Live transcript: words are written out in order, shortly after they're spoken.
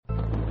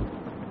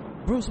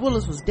Bruce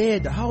Willis was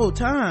dead the whole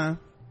time.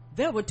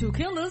 There were two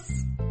killers.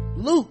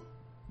 Luke,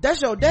 that's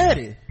your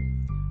daddy.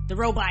 The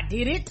robot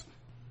did it.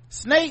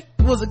 Snape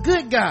was a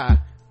good guy.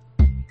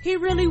 He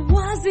really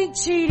wasn't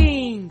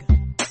cheating.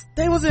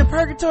 They was in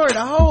purgatory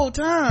the whole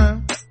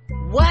time.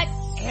 What?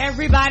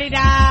 Everybody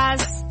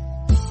dies?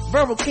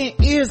 Verbal Kint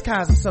is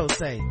Kaiser Sose.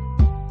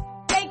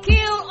 They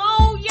killed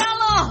Old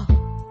Yeller.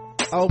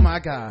 Oh my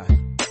god.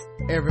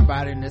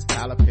 Everybody in this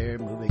Tyler Perry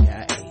movie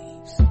got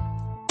AIDS.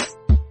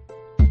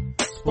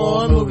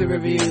 Spoiled movie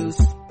reviews.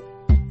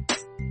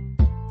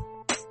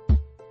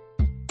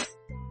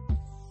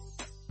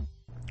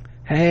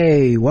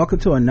 Hey, welcome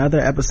to another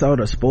episode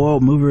of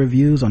Spoiled Movie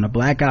Reviews on the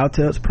Blackout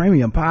Tips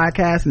Premium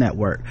Podcast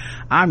Network.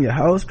 I'm your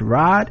host,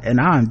 Rod, and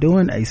I'm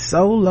doing a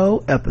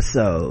solo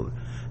episode.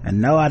 And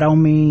no, I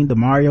don't mean the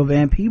Mario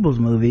Van Peebles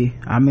movie.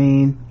 I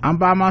mean, I'm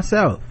by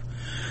myself.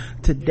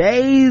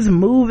 Today's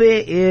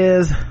movie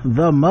is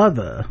The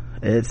Mother.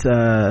 It's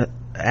a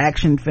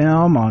action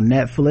film on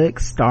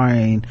Netflix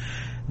starring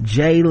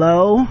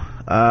J-Lo.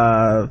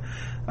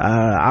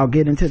 I'll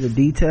get into the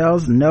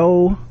details.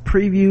 No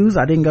previews.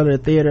 I didn't go to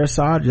the theater,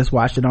 saw it, just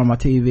watched it on my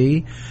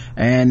TV.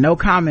 And no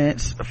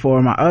comments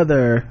for my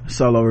other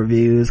solo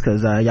reviews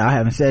because y'all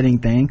haven't said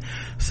anything.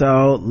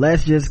 So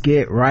let's just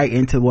get right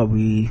into what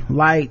we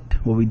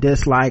liked, what we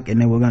disliked,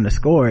 and then we're going to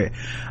score it.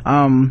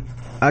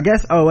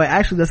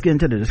 Let's get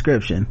into the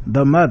description.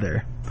 The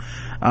Mother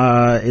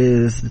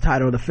is the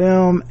title of the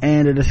film,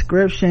 and the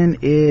description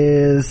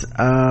is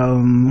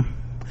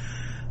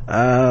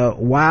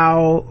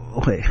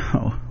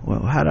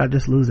how did I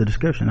just lose the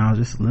description? I was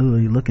just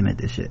literally looking at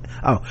this shit.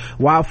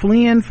 While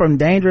fleeing from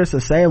dangerous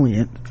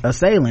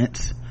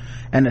assailants,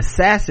 an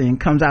assassin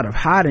comes out of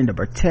hiding to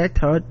protect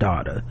her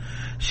daughter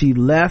she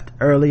left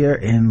earlier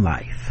in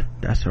life.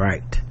 That's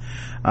right.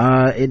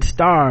 It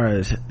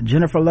stars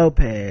Jennifer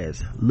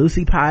Lopez,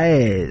 Lucy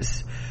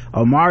Paez,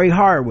 Omari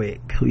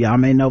Hardwick, who y'all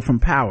may know from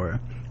Power,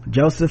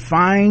 Joseph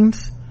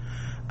Fiennes,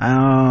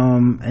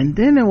 and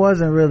then there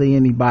wasn't really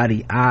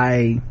anybody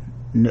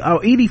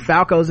Edie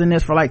Falco's in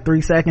this for like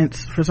 3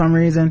 seconds for some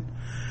reason.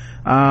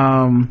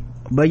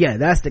 But yeah,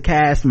 that's the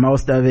cast,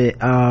 most of it.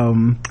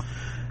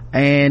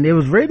 And it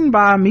was written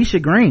by Misha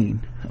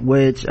Green,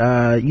 which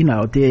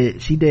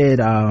she did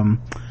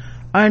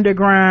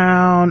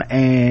Underground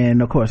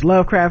and of course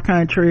Lovecraft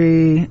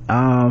Country.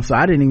 So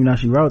I didn't even know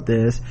she wrote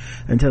this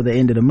until the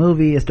end of the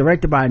movie. It's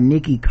directed by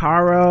Nikki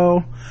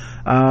Caro.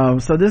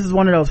 So this is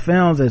one of those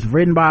films that's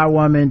written by a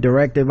woman,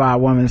 directed by a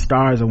woman,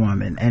 stars a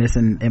woman, and it's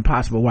an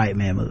Impossible White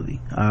Man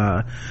movie.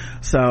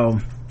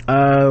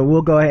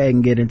 We'll go ahead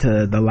and get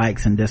into the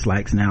likes and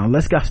dislikes now.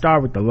 Let's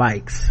start with the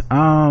likes.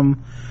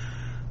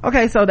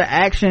 Okay, so the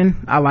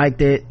action, I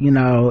liked it.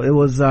 It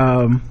was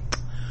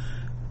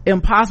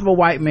Impossible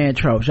White Man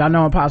tropes. Y'all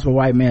know Impossible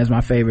White Man is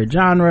my favorite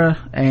genre,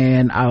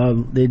 and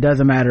it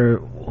doesn't matter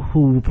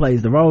who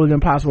plays the role of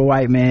Impossible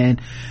White Man,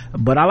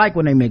 but I like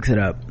when they mix it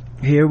up.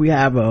 Here we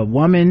have a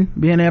woman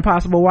being an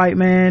impossible white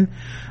man,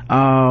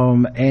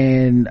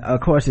 and of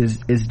course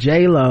it's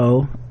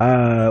J-Lo,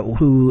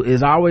 who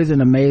is always in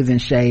amazing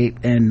shape,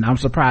 and I'm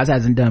surprised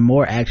hasn't done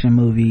more action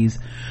movies.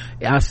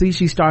 I see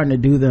she's starting to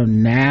do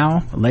them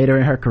now, later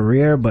in her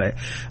career, but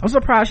I'm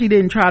surprised she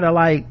didn't try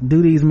to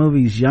do these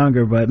movies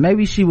younger, but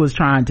maybe she was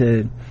trying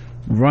to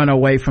run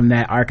away from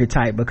that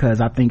archetype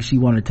because I think she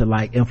wanted to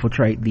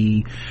infiltrate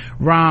the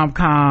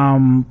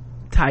rom-com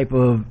type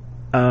of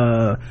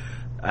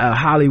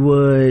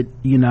Hollywood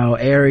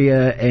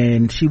area,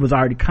 and she was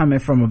already coming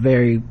from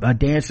a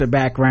dancer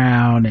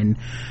background, and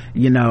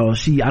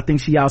I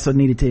think she also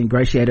needed to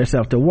ingratiate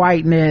herself to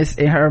whiteness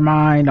in her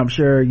mind. I'm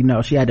sure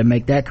she had to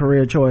make that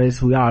career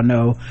choice. We all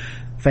know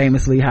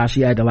famously how she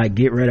had to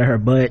get rid of her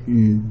butt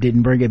and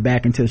didn't bring it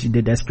back until she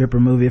did that stripper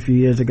movie a few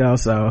years ago.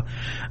 So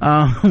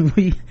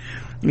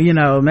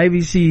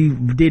maybe she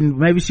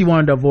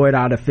wanted to avoid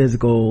all the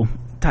physical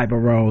type of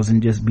roles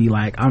and just be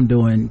I'm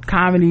doing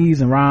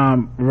comedies and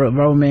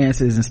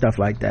romances and stuff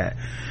like that.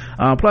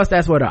 Plus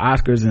that's where the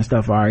Oscars and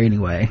stuff are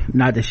anyway.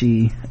 Not that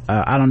she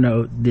I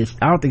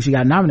don't think she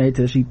got nominated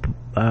till she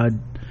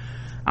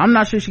I'm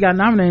not sure she got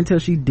nominated until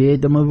she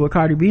did the movie with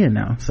Cardi B in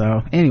now.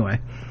 So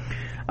anyway,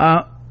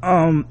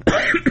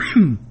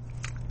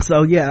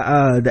 so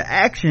yeah, the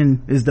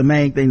action is the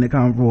main thing to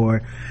come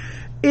forward.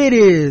 It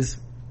is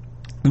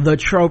the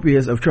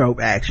tropiest of trope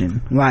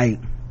action.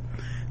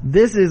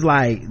 This is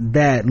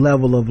that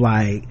level of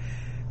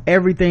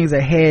everything's a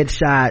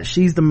headshot.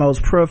 She's the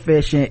most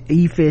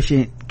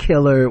efficient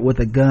killer with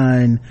a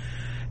gun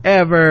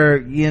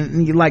ever.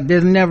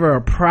 There's never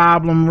a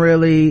problem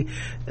really.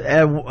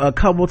 A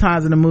couple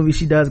times in the movie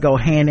she does go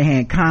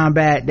hand-to-hand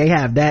combat. They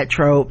have that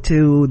trope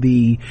too.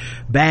 The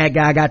bad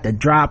guy got the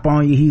drop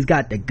on you, he's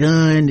got the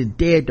gun, the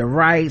dead to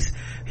rights,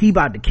 he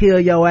about to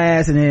kill your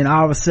ass, and then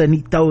all of a sudden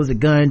he throws the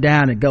gun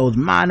down and goes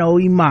mano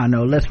y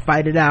mano, let's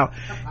fight it out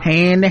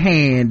hand to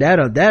hand.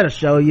 That'll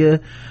show you.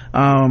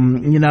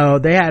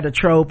 They had a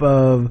trope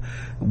of,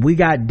 we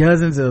got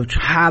dozens of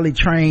highly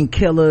trained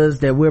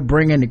killers that we're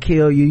bringing to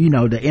kill you,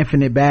 the the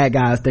infinite bad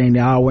guys thing.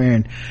 They're all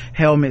wearing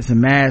helmets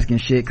and masks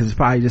and shit, because it's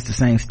probably just the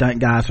same stunt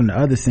guys from the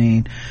other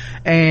scene.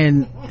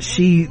 And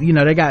she,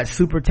 they got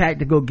super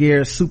tactical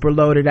gear, super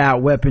loaded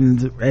out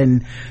weapons,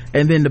 and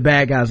then the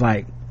bad guy's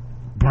like,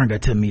 bring her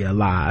to me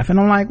alive. And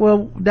I'm like,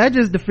 well, that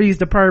just defeats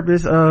the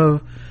purpose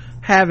of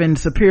having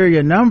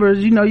superior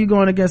numbers. You're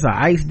going against an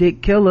ice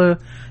dick killer,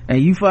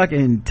 and you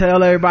fucking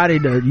tell everybody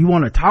that you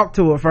want to talk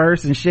to her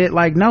first and shit.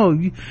 Like, no,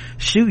 you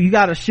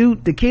gotta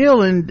shoot to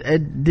kill, and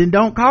then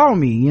don't call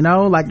me.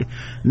 Like,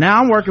 now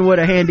I'm working with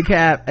a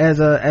handicap as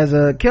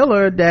a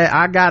killer, that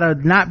I gotta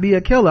not be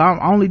a killer.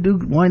 I only do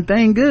one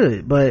thing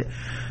good. But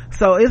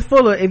so it's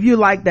full of, if you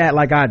like that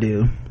like I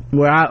do,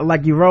 where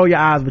you roll your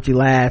eyes but you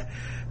laugh,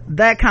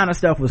 that kind of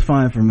stuff was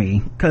fun for me,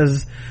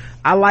 because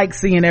I like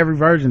seeing every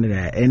version of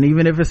that. And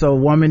even if it's a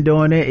woman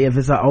doing it, if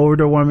it's an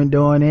older woman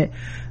doing it,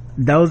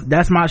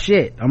 that's my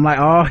shit. I'm like,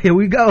 oh, here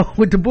we go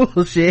with the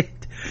bullshit.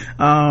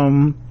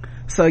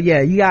 So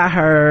yeah, you got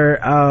her.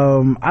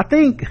 I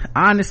think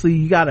honestly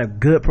you got a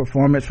good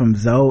performance from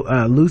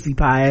Lucy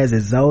Paez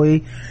as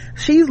Zoe.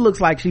 She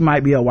looks like she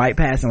might be a white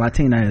passing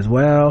Latina as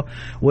well,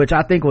 which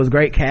I think was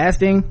great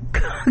casting,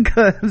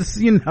 because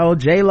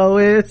J-Lo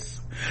is.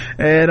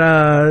 And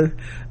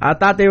I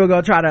thought they were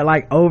gonna try to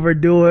like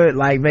overdo it,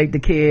 like make the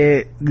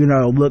kid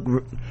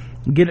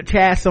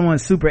cast someone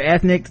super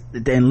ethnic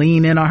and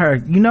lean in on her.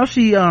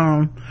 She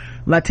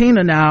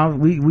Latina now.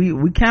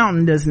 We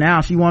counting this now.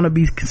 She want to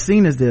be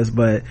seen as this,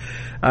 but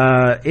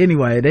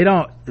anyway,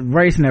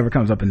 race never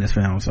comes up in this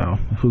film, so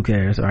who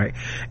cares, right?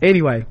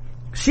 Anyway,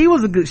 she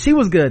was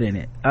good in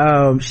it.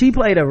 She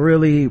played a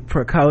really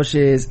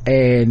precocious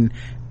and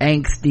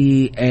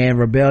angsty and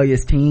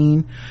rebellious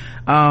teen.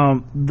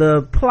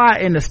 The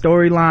plot and the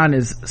storyline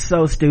is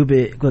so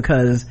stupid,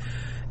 because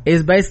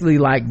it's basically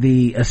like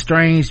the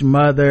estranged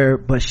mother,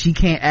 but she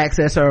can't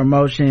access her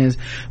emotions.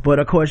 But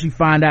of course you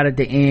find out at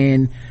the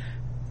end,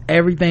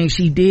 everything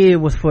she did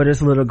was for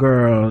this little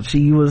girl.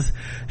 She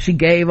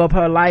gave up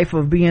her life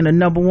of being a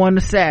number one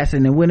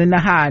assassin and went into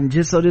hiding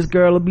just so this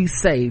girl would be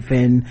safe.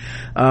 And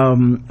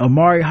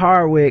Amari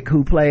Hardwick,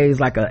 who plays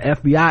like a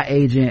FBI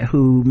agent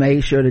who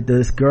made sure that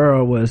this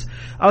girl was,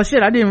 oh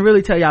shit, I didn't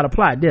really tell y'all the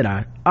plot, did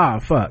I? Oh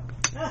fuck.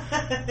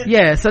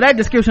 Yeah, so that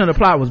description of the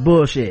plot was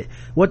bullshit.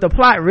 What the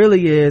plot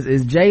really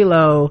is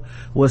J-Lo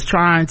was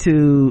trying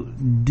to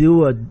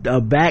do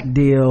a back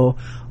deal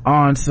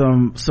on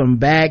some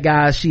bad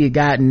guys she had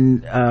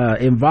gotten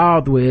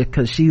involved with,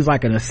 because she's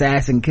like an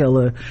assassin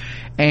killer,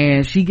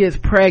 and she gets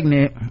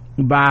pregnant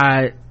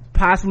by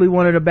possibly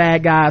one of the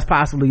bad guys,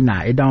 possibly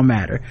not, it don't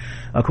matter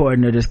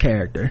according to this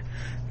character.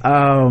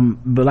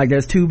 But like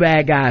there's two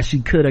bad guys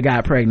she could have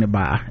got pregnant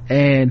by,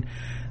 and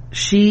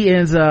she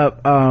ends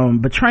up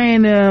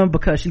betraying them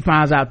because she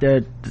finds out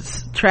they're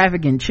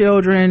trafficking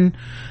children.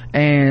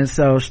 And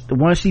so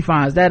once she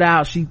finds that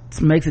out, she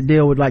makes a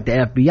deal with like the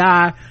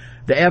FBI.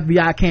 The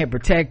FBI can't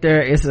protect her.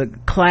 It's a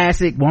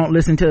classic won't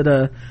listen to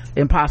the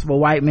impossible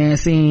white man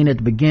scene at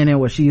the beginning,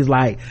 where she's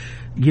like,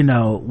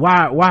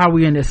 why are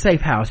we in this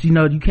safe house? You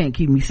can't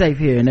keep me safe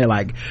here. And they're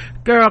like,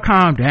 girl,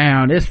 calm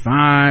down, it's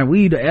fine,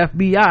 we the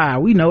FBI,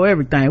 we know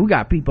everything, we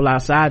got people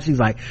outside. She's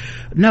like,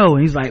 no.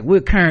 And he's like, we're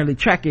currently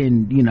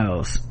tracking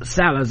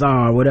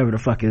Salazar, whatever the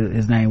fuck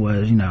his name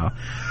was,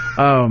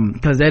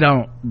 because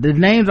the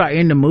names are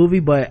in the movie,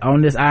 but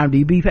on this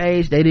IMDb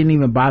page they didn't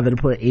even bother to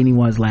put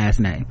anyone's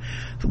last name,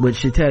 which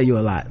should tell you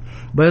a lot.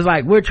 But it's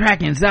like, we're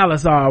tracking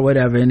Salazar or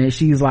whatever. And then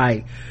she's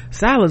like,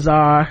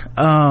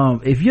 Salazar,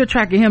 if you're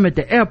tracking him at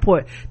the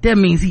airport, that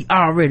means he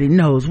already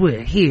knows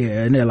we're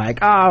here. And they're like,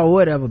 oh,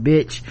 whatever,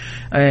 bitch.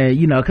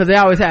 Cause they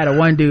always had a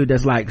one dude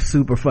that's like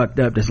super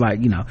fucked up, that's like,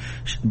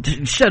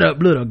 shut up,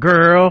 little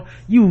girl,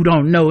 you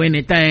don't know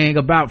anything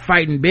about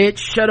fighting, bitch,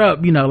 shut up.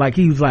 Like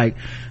he was like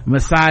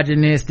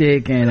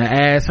misogynistic and an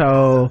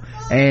asshole,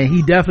 and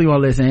he definitely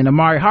won't listen. And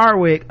Amari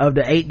Hardwick, of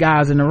the 8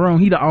 guys in the room,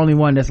 he the only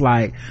one that's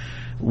like,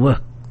 well,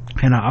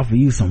 can I offer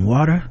you some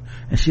water?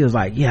 And she was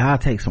like, yeah, I'll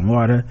take some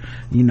water,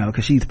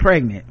 cause she's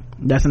pregnant.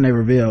 That's when they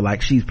reveal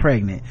like she's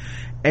pregnant.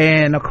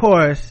 And of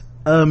course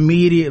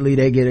immediately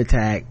they get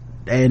attacked,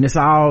 and it's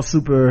all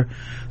super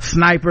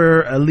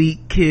sniper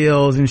elite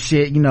kills and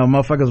shit.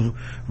 Motherfuckers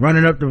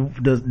running up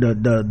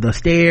the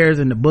stairs,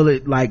 and the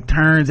bullet like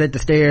turns at the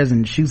stairs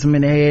and shoots them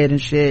in the head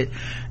and shit.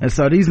 And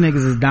so these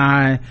niggas is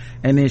dying.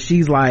 And then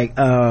she's like,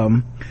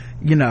 I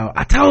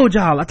told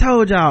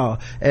y'all.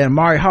 And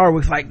Mari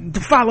Hardwick's like,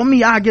 follow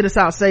me, I'll get us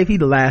out safe. He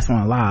the last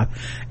one alive.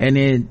 And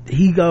then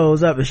he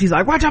goes up and she's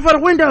like, watch out for the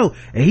window.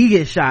 And he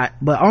gets shot,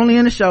 but only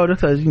in the shoulder,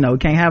 cause we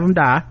can't have him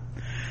die.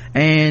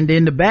 And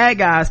then the bad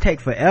guys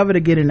take forever to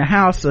get in the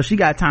house, so she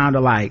got time to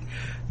like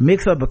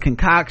mix up a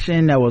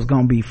concoction that was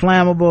gonna be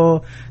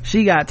flammable.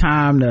 She got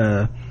time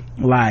to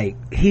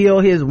like heal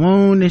his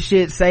wound and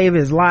shit, save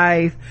his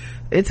life.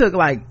 It took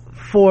like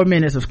 4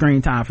 minutes of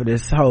screen time for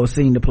this whole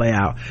scene to play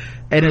out.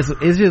 And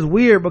it's just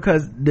weird,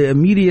 because the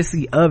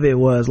immediacy of it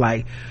was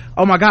like,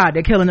 oh my god,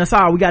 they're killing us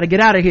all, we got to get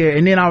out of here.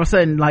 And then all of a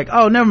sudden like,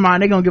 oh never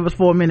mind, they're gonna give us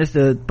 4 minutes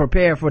to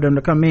prepare for them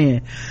to come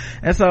in.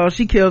 And so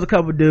she kills a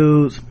couple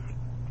dudes,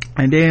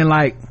 and then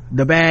like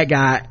the bad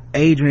guy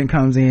Adrian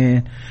comes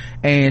in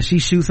and she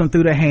shoots him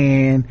through the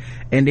hand,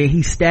 and then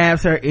he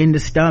stabs her in the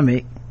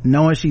stomach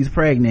knowing she's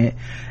pregnant,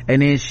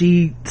 and then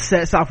she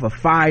sets off a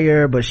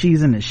fire, but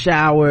she's in the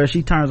shower.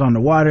 She turns on the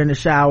water in the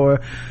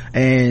shower,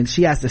 and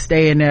she has to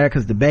stay in there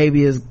because the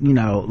baby is, you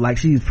know, like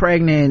she's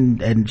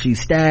pregnant and she's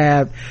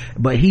stabbed,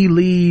 but he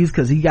leaves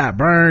because he got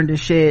burned and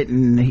shit,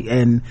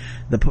 and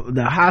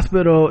the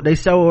hospital, they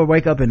show her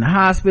wake up in the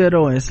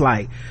hospital, and it's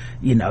like,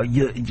 you know,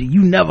 you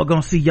never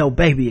gonna see your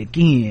baby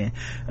again,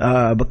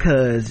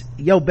 because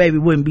your baby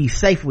wouldn't be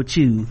safe with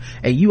you,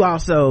 and you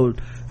also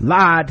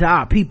lied to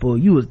our people,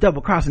 you was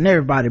double crossing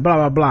everybody, blah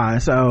blah blah.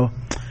 And so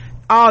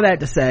all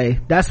that to say,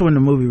 that's when the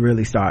movie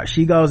really starts.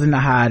 She goes into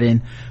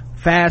hiding.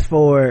 Fast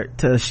forward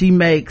to she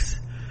makes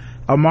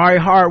Amari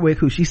Hardwick,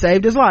 who she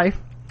saved his life,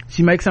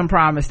 she makes him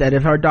promise that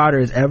if her daughter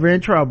is ever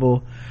in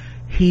trouble,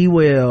 he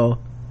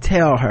will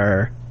tell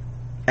her,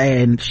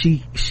 and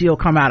she'll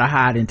come out of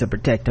hiding to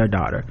protect her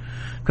daughter,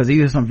 because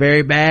these are some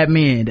very bad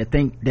men that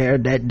think they're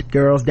that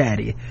girl's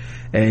daddy.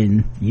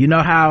 And you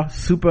know how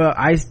super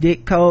ice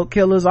dick cold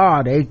killers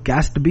are, they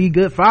got to be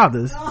good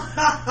fathers.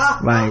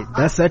 Like,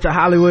 that's such a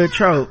Hollywood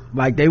trope.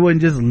 Like, they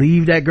wouldn't just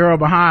leave that girl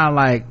behind,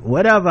 like,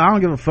 whatever, I don't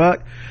give a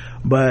fuck.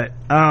 But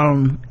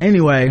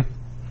anyway,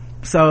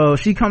 so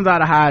she comes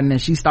out of hiding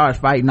and she starts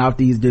fighting off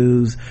these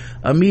dudes.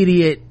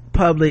 Immediate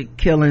public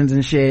killings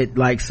and shit,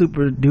 like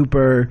super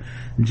duper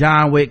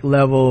John Wick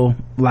level,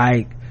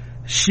 like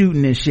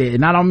shooting and shit.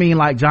 And I don't mean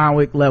like John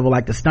Wick level,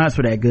 like the stunts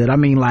were that good. I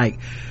mean like,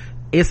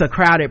 it's a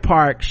crowded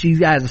park, she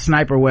has a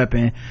sniper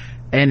weapon,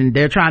 and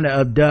they're trying to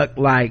abduct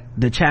like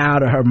the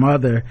child or her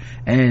mother,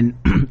 and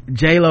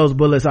J-Lo's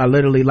bullets are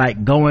literally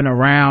like going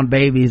around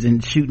babies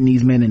and shooting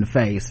these men in the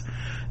face.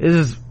 It's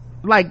just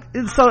like,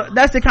 so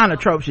that's the kind of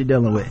tropes you're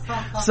dealing with.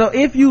 So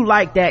if you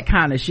like that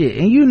kind of shit,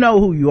 and you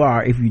know who you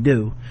are if you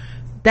do,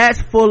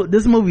 that's full,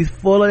 this movie's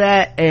full of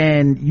that,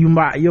 and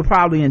you'll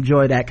probably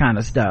enjoy that kind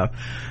of stuff.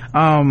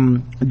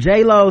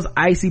 J-Lo's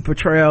icy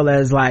portrayal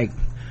as like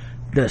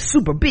the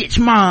super bitch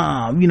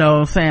mom, you know what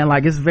I'm saying,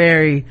 like it's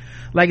very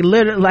like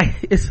literally,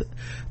 like it's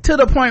to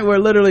the point where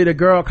literally the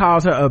girl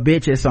calls her a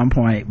bitch at some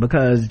point,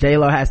 because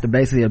J-Lo has to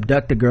basically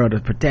abduct the girl to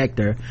protect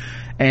her,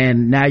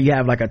 and now you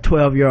have like a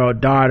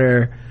 12-year-old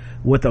daughter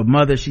with a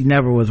mother she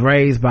never was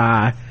raised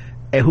by,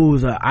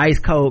 who's an ice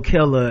cold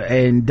killer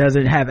and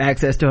doesn't have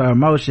access to her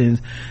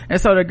emotions. And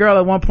so the girl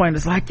at one point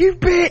is like, you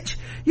bitch,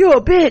 you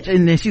a bitch,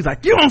 and then she's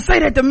like, you don't say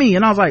that to me.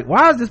 And I was like,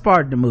 why is this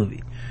part of the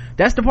movie?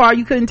 That's the part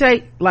you couldn't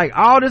take? Like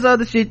all this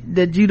other shit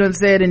that you done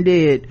said and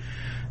did,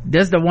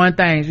 that's the one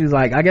thing. She's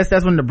like, I guess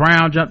that's when the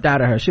brown jumped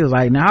out of her. She was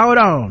like, now hold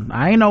on,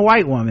 I ain't no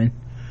white woman,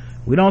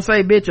 we don't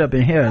say bitch up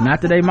in here,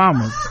 not to they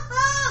mamas.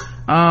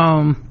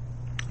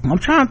 I'm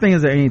trying to think,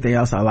 is there anything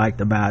else I liked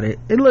about it?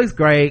 It looks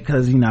great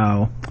because, you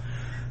know,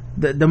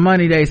 the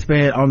money they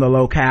spent on the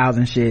locales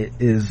and shit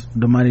is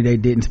the money they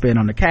didn't spend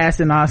on the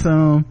casting, I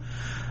assume.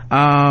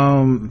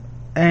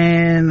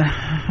 And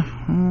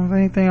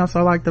anything else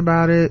I liked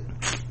about it?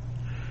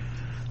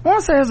 I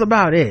want to say it's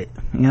about it,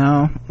 you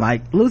know,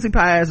 like Lucy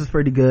Piaz is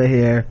pretty good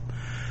here.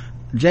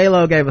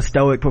 J-Lo gave a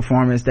stoic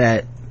performance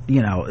that,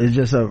 you know, is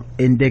just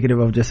indicative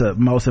of just a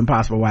most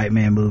impossible white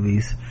man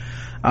movies.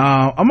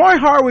 Amari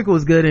Hardwick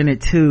was good in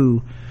it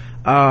too.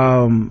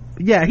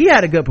 Yeah, he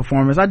had a good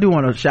performance. I do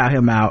want to shout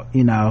him out,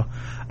 you know.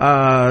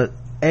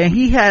 And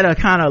he had a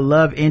kind of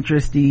love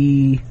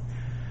interesty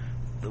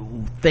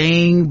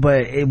thing,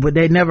 but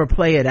they never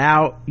play it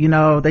out, you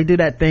know. They do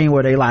that thing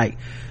where they like,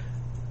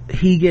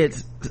 he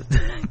gets,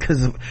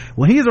 because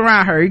when he's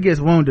around her he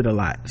gets wounded a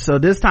lot, so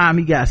this time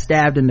he got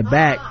stabbed in the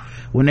back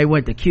when they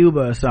went to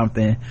Cuba or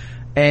something,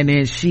 and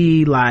then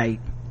she like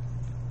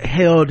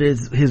held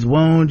his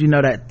wound, you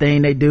know, that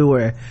thing they do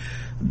where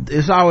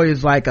it's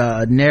always like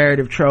a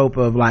narrative trope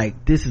of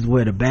like, this is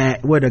where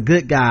the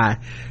good guy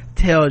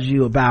tells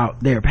you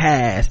about their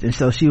past. And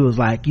so she was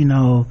like, you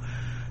know,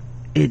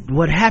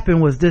 what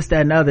happened was this,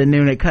 that, and the other, and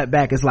then they cut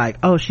back, it's like,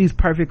 oh, she's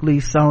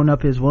perfectly sewn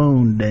up his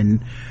wound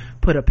and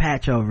put a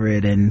patch over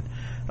it, and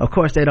of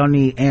course they don't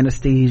need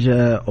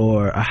anesthesia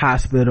or a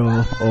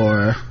hospital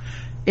or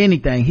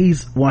anything.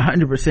 He's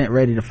 100%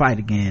 ready to fight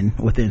again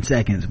within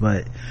seconds.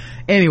 But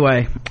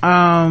anyway,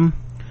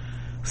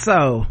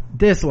 so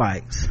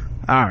dislikes.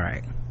 All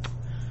right,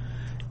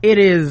 it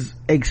is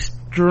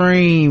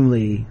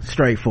extremely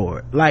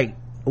straightforward. Like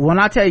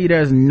when I tell you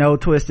there's no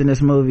twist in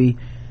this movie,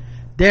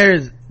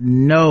 there's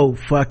no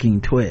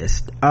fucking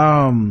twist.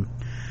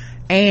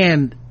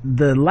 And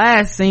the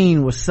last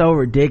scene was so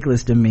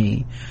ridiculous to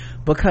me,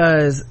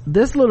 because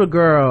this little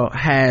girl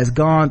has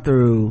gone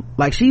through,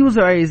 like, she was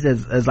raised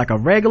as like a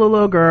regular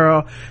little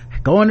girl,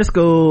 going to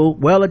school,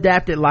 well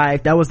adapted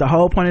life. That was the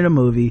whole point of the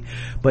movie.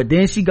 But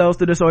then she goes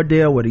through this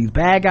ordeal where these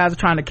bad guys are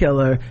trying to kill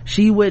her.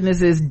 She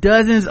witnesses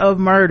dozens of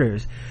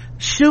murders,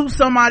 shoots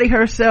somebody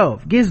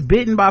herself, gets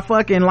bitten by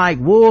fucking like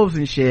wolves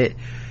and shit.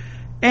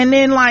 And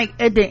then like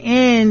at the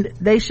end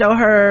they show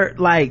her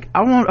like,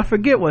 I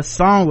forget what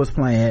song was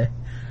playing,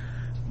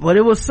 but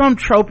it was some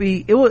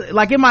tropey, it was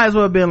like, it might as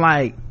well have been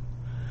like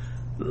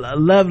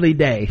Lovely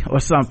Day or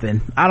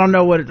something. I don't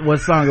know what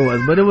song it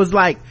was, but it was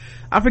like,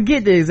 I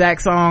forget the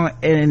exact song,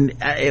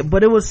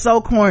 but it was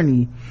so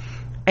corny.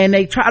 And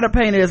they try to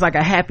paint it as like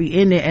a happy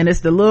ending, and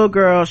it's the little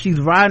girl, she's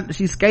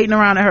skating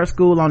around at her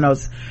school on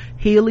those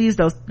Heelys,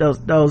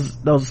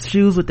 those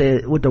shoes with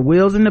the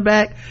wheels in the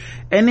back,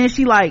 and then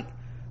she like,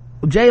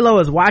 J-Lo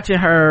is watching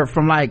her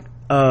from like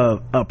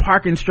a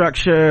parking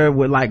structure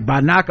with like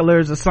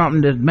binoculars or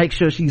something to make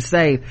sure she's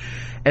safe,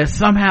 and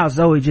somehow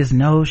Zoe just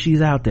knows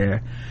she's out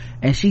there,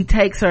 and she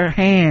takes her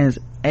hands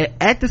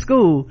at the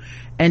school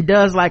and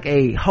does like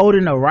a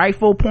holding a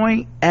rifle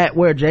point at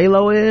where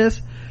J-Lo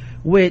is,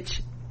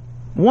 which,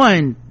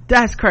 one,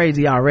 that's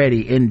crazy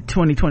already. In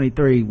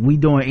 2023 we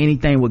doing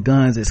anything with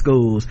guns at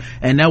schools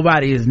and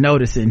nobody is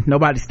noticing,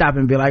 nobody stopping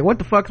and be like, what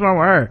the fuck's wrong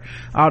with her?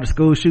 All the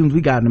school shootings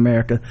we got in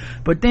America.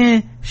 But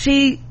then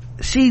she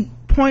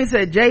points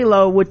at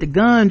J-Lo with the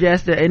gun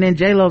gesture, and then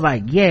J-Lo's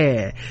like,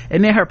 yeah,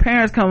 and then her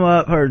parents come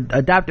up, her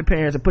adopted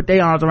parents, and put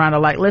their arms around her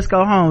like, let's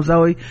go home,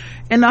 Zoe.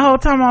 And the whole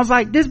time I was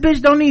like, this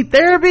bitch don't need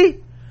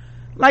therapy.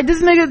 Like,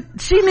 this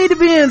nigga, she need to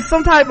be in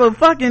some type of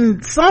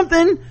fucking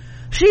something.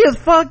 She is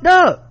fucked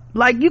up.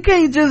 Like, you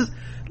can't just,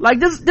 like,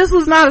 this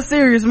was not a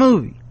serious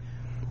movie.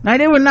 Like,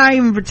 they were not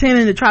even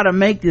pretending to try to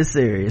make this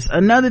serious.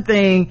 Another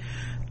thing,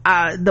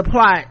 the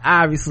plot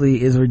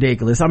obviously is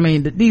ridiculous. I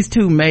mean, these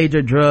two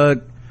major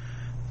drug,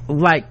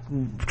 like,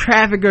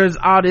 traffickers,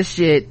 all this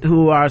shit,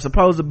 who are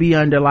supposed to be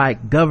under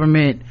like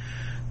government,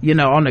 you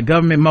know, on the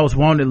government most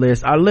wanted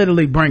list, are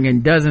literally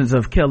bringing dozens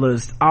of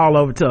killers all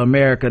over to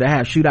America to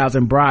have shootouts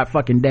in broad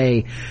fucking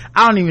day.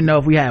 I don't even know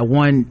if we had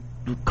one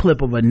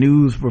clip of a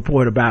news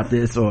report about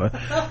this, or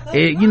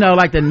you know,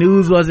 like the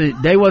news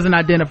wasn't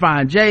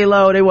identifying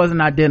J-Lo, they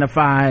wasn't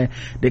identifying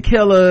the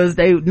killers,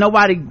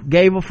 nobody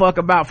gave a fuck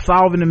about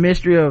solving the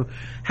mystery of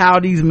how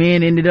these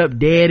men ended up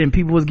dead and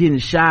people was getting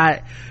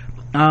shot.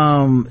 The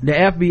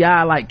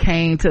FBI like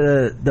came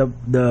to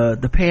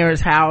the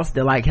parents' house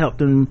to like help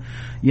them,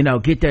 you know,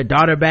 get their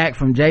daughter back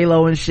from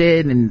J-Lo and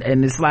shit, and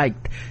it's like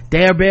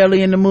they're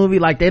barely in the movie.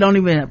 Like, they don't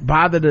even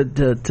bother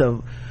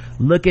to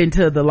look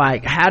into the,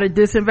 like, how did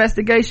this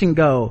investigation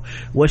go?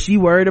 Was she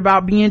worried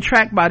about being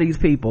tracked by these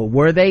people?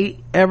 Were they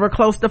ever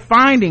close to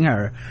finding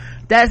her?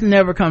 That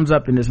never comes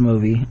up in this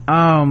movie.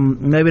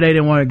 Maybe they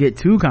didn't want to get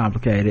too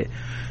complicated,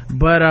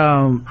 but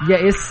yeah,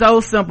 it's so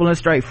simple and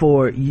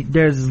straightforward.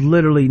 There's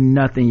literally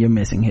nothing you're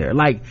missing here.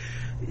 Like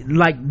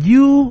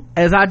you,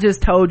 as I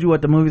just told you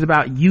what the movie's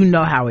about, you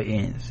know how it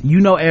ends,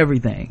 you know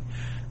everything.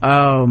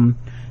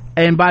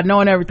 And by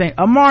knowing everything,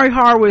 Amari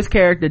Harwood's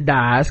character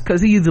dies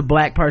because he's a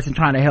black person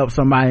trying to help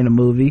somebody in the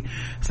movie.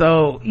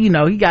 So, you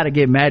know, he got to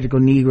get magical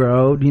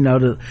Negroed. You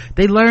know,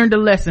 they learned a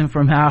lesson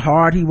from how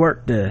hard he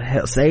worked to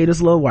help save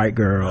this little white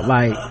girl.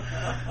 Like,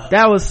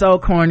 that was so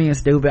corny and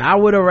stupid. I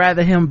would have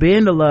rather him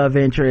been the love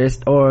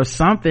interest or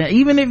something.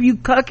 Even if you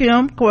cuck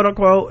him, quote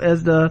unquote,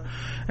 as the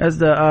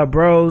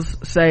bros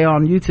say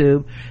on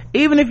YouTube,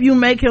 even if you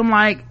make him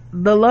like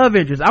the love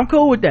interest, I'm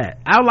cool with that.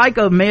 I like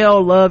a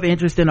male love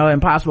interest in an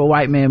Impossible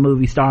White Man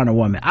movie starring a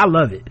woman. I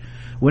love it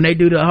when they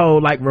do the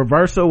whole like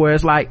reversal where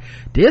it's like,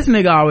 this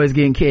nigga always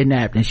getting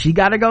kidnapped and she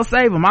gotta go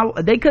save him.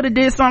 They could have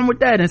did something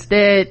with that.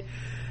 Instead,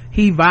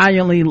 he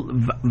violently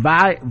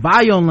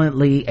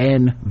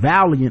and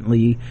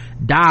valiantly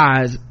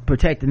dies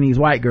protecting these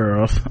white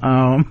girls.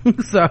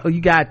 So you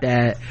got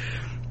that.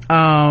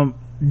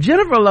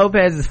 Jennifer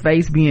Lopez's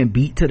face being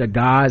beat to the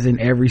gods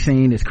in every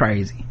scene is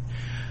crazy.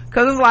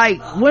 Cause it's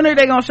like, when are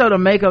they gonna show the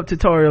makeup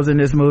tutorials in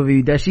this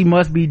movie that she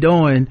must be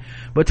doing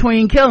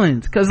between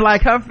killings? Cause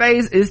like, her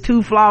face is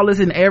too flawless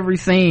in every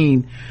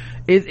scene.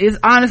 It's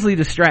honestly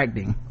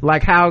distracting,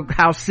 like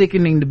how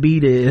sickening the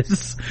beat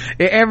is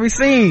in every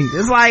scene.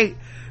 It's like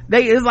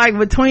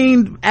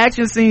between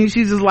action scenes,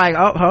 she's just like,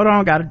 oh, hold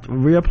on, gotta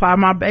reapply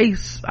my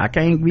base. I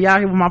can't be out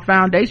here with my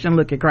foundation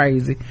looking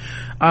crazy.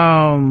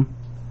 So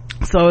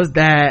it's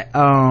that.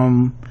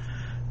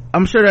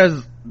 I'm sure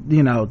there's,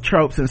 you know,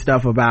 tropes and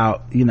stuff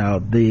about, you know,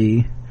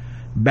 the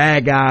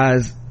bad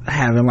guys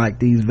having like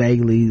these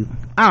vaguely,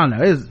 I don't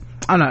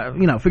know,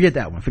 you know, forget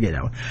that one.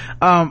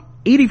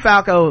 Edie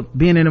Falco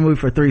being in the movie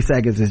for 3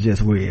 seconds is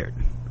just weird.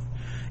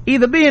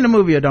 Either be in the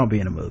movie or don't be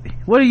in the movie.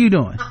 What are you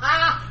doing?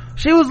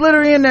 She was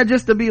literally in there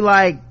just to be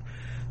like,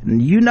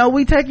 you know,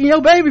 we taking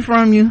your baby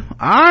from you.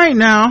 All right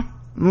now.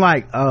 I'm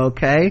like,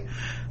 okay.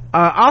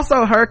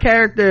 Also, her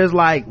character is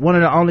like one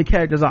of the only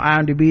characters on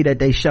IMDb that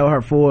they show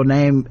her full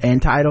name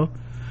and title.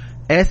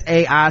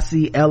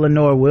 SAIC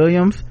Eleanor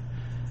Williams.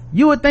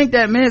 You would think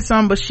that meant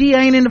something, but she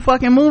ain't in the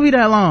fucking movie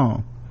that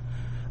long.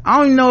 I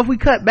don't even know if we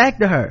cut back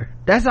to her.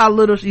 That's how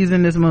little she's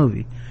in this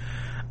movie.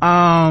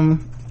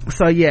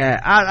 So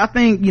yeah, I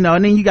think, you know,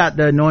 and then you got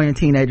the annoying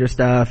teenager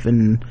stuff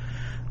and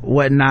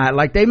whatnot.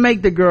 Like, they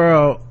make the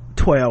girl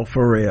 12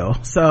 for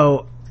real.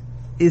 So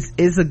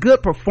it's a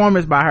good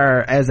performance by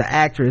her as an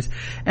actress,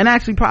 and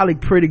actually probably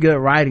pretty good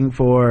writing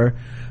for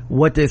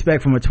what to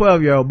expect from a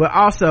 12-year-old, but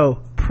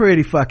also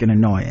pretty fucking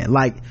annoying.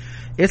 Like,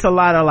 it's a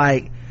lot of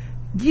like,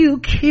 you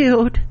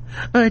killed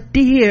a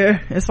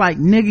deer. It's like,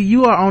 nigga,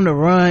 you are on the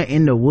run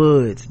in the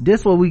woods.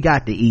 This what we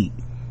got to eat.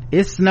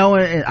 it's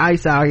snowing and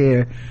ice out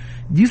here.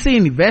 You see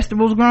any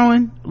vegetables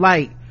growing?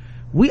 Like,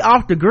 we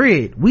off the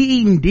grid. We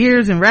eating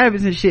deers and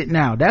rabbits and shit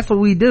now. That's what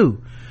we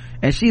do.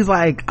 And she's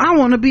like, I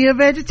want to be a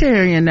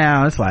vegetarian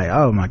now. It's like,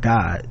 oh my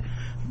God,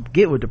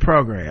 get with the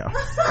program.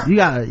 you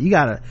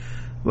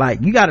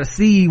gotta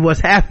see what's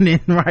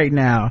happening right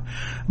now.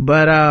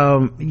 But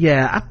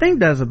yeah, I think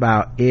that's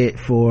about it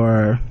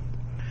for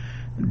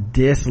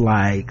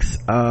dislikes.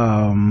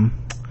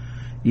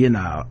 You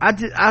know,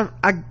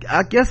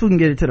 I guess we can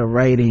get into the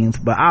ratings,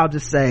 but I'll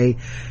just say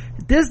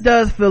this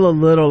does feel a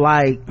little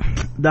like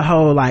the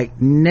whole like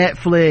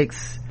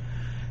Netflix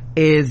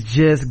is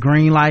just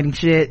greenlighting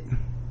shit,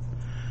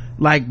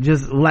 like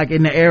just like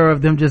in the era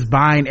of them just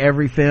buying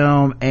every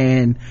film,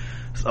 and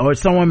or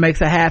someone makes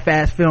a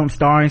half-ass film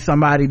starring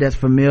somebody that's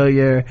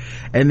familiar,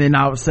 and then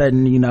all of a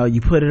sudden, you know,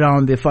 you put it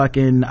on the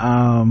fucking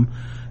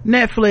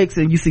Netflix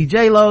and you see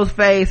J-Lo's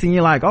face and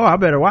you're like, oh, I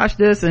better watch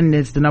this, and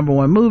it's the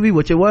 #1 movie,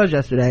 which it was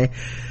yesterday.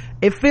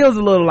 It feels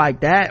a little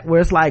like that,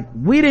 where it's like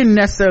we didn't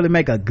necessarily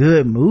make a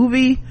good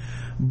movie,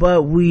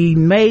 but we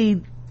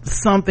made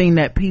something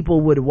that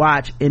people would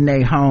watch in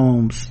their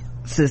homes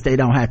since they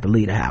don't have to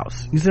leave the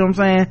house. You see what I'm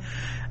saying?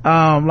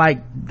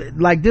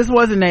 Like this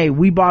wasn't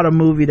we bought a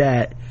movie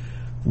that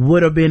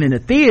would have been in the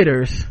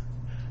theaters.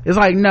 It's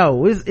like,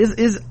 no, it's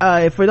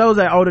for those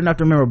that are old enough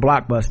to remember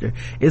Blockbuster,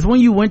 it's when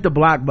you went to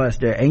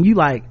Blockbuster and you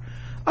like,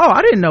 oh,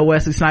 I didn't know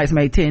Wesley Snipes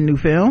made 10 new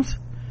films,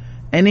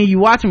 and then you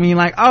watch them and you're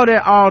like, oh,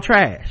 they're all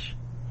trash.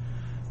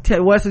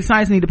 Wesley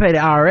Snipes need to pay the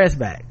IRS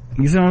back.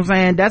 You see what I'm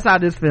saying? That's how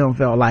this film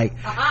felt. Like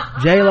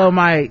J-Lo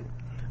might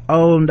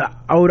owe the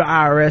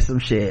IRS some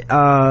shit.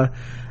 But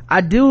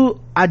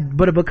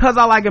because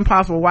I like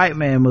Impossible White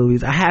Man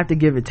movies, I have to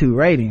give it 2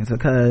 ratings,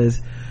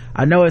 because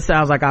I know it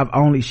sounds like I've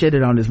only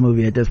shitted on this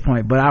movie at this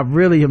point, but I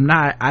really am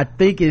not. I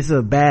think it's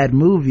a bad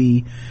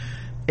movie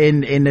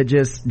in the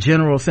just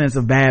general sense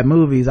of bad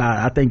movies.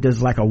 I think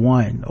there's like a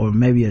 1 or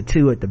maybe a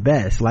 2 at the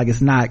best. Like, it's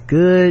not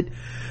good.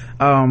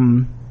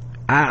 And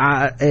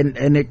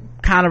it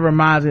kind of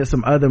reminds me of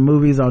some other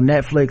movies on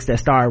Netflix that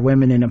starred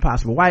women in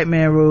Impossible White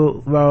Man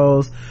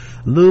roles.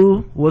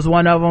 Lou was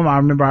one of them. I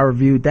remember I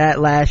reviewed that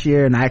last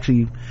year and I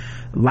actually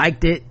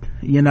liked it,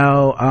 you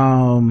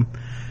know.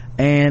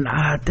 And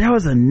there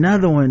was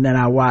another one that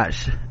I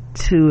watched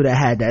too that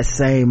had that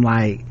same,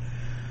 like,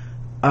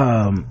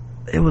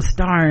 it was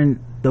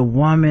starring the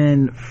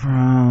woman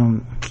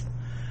from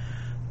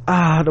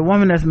the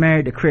woman that's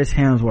married to Chris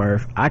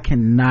Hemsworth. I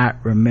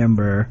cannot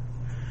remember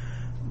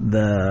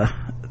the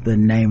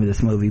name of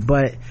this movie,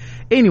 but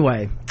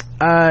anyway,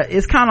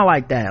 it's kind of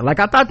like that. Like,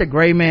 I thought The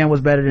Gray Man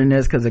was better than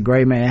this, because The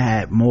Gray Man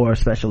had more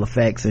special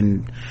effects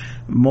and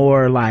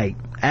more like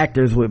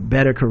actors with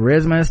better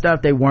charisma and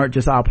stuff. They weren't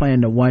just all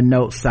playing the one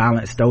note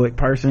silent stoic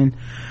person,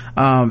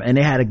 and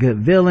they had a good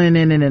villain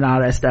in it and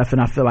all that stuff,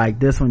 and I feel like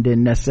this one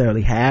didn't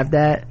necessarily have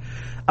that.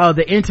 Oh,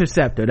 The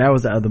Interceptor, that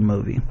was the other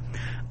movie.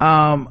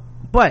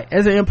 But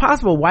as an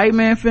Impossible White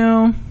Man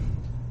film,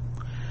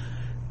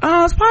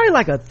 it's probably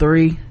like a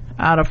 3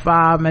 out of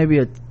 5, maybe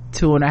a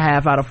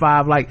 2.5 out of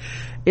 5. Like,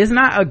 it's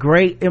not a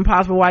great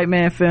Impossible White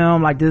Man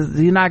film. Like, this,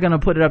 you're not gonna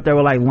put it up there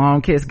with like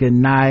Long Kiss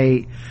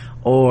Goodnight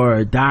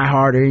or Die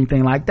Hard or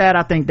anything like that.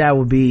 I think that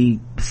would be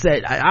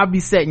I'd be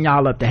setting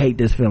y'all up to hate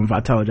this film if I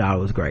told y'all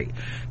it was great,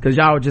 because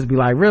y'all would just be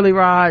like, really,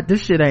 Rod,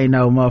 this shit ain't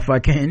no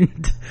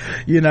motherfucking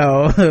you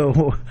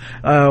know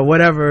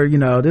whatever, you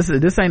know, this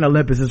ain't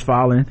Olympus Is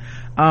Falling.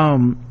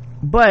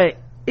 But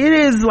it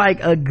is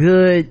like a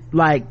good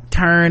like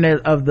turn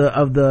of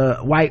the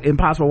white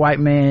Impossible White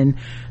Man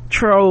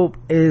trope,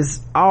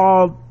 is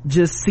all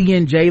just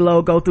seeing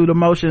J-Lo go through the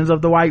motions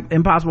of the white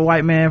Impossible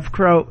White Man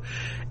trope.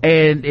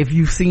 And if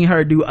you've seen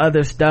her do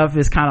other stuff,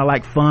 it's kind of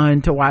like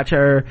fun to watch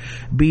her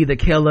be the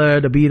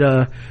killer, to be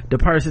the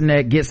person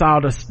that gets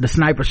all the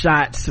sniper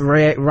shots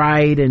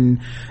right and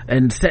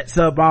sets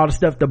up all the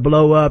stuff to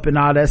blow up and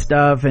all that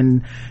stuff.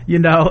 And you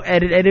know,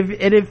 and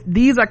if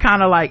these are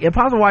kind of like,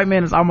 Impossible White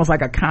Man is almost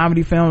like a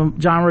comedy film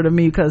genre to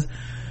me, because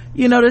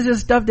you know, there's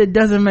just stuff that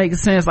doesn't make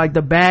sense. Like,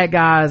 the bad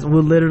guys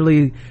will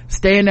literally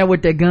stand there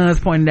with their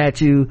guns pointed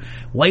at you,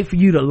 wait for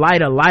you to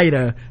light a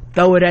lighter,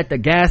 throw it at the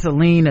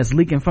gasoline that's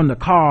leaking from the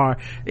car.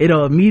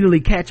 It'll immediately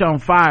catch on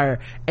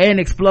fire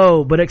and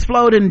explode, but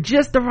explode in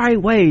just the right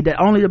way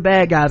that only the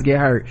bad guys get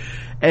hurt.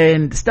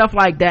 And stuff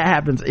like that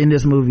happens in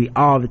this movie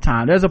all the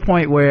time. There's a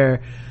point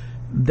where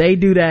they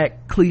do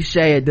that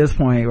cliche at this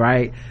point,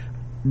 right?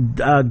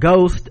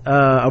 Ghost,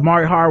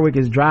 Amari Hardwick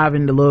is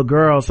driving the little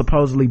girl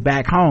supposedly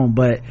back home,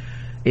 but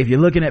if you're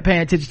looking at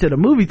paying attention to the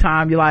movie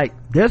time, you're like,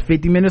 there's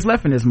 50 minutes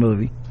left in this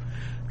movie,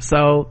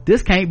 so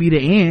this can't be the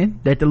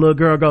end, that the little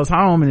girl goes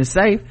home and is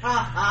safe.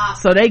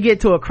 So they get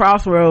to a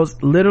crossroads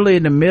literally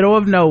in the middle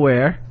of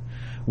nowhere,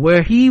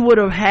 where he would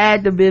have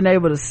had to been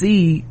able to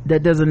see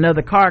that there's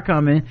another car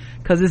coming,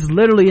 because it's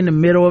literally in the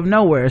middle of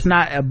nowhere. It's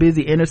not a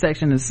busy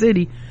intersection in the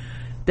city.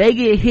 They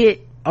get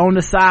hit on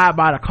the side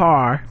by the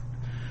car,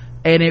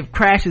 and it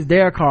crashes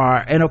their car,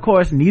 and of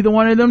course neither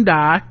one of them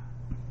die.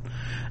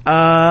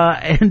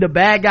 and the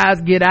bad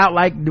guys get out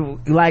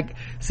like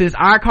since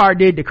our car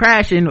did the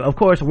crashing, of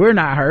course we're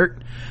not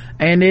hurt.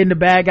 And then the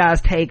bad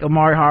guys take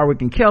Amari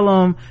Hardwick and kill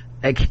him.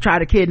 They try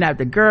to kidnap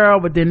the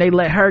girl, but then they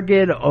let her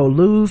get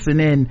loose, and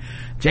then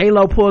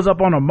J-Lo pulls up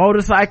on a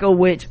motorcycle,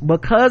 which,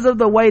 because of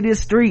the way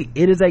this street,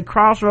 it is a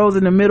crossroads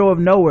in the middle of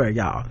nowhere,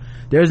 y'all.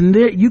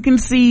 You can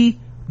see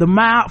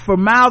for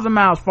miles and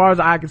miles, as far as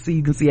I can see,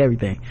 you can see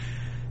everything.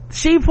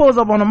 She pulls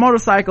up on a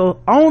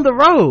motorcycle on the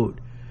road,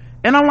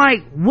 and I'm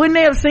like, wouldn't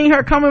they have seen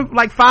her coming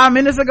like 5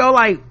 minutes ago?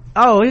 Like,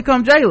 oh, here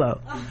come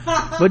J-Lo.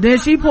 But then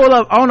she pulled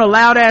up on a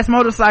loud ass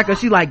motorcycle.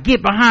 She like,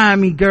 get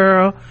behind me,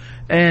 girl.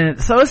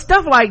 And so it's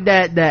stuff like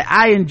that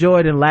I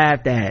enjoyed and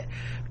laughed at,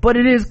 but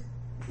it is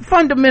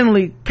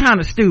fundamentally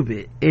kind of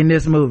stupid in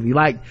this movie.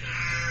 Like,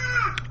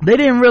 they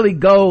didn't really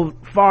go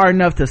far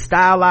enough to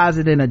stylize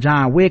it in a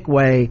John Wick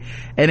way,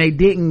 and they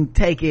didn't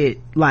take it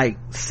like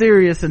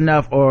serious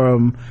enough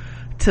or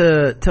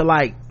to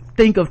like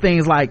think of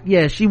things like,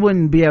 yeah, she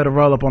wouldn't be able to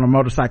roll up on a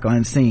motorcycle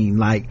unseen.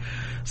 Like,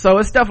 so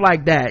it's stuff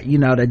like that,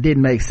 that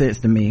didn't make sense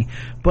to me.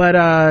 But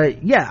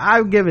yeah,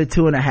 I would give it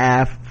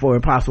 2.5 for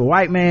Impossible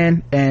White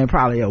Man, and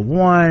probably a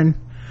 1,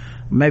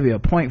 maybe a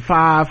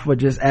 0.5 for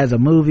just as a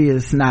movie.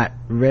 It's not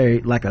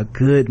very like a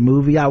good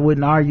movie, I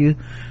wouldn't argue.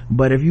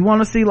 But if you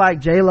want to see like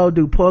J-Lo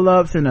do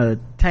pull-ups in a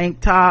tank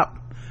top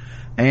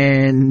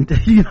and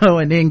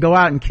and then go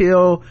out and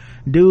kill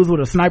dudes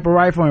with a sniper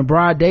rifle in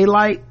broad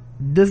daylight,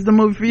 this is the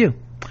movie for you.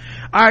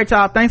 All right,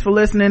 y'all, thanks for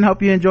listening.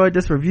 Hope you enjoyed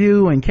this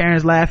review and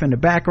Karen's laugh in the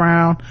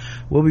background.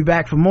 We'll be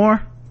back for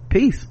more.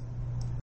 Peace.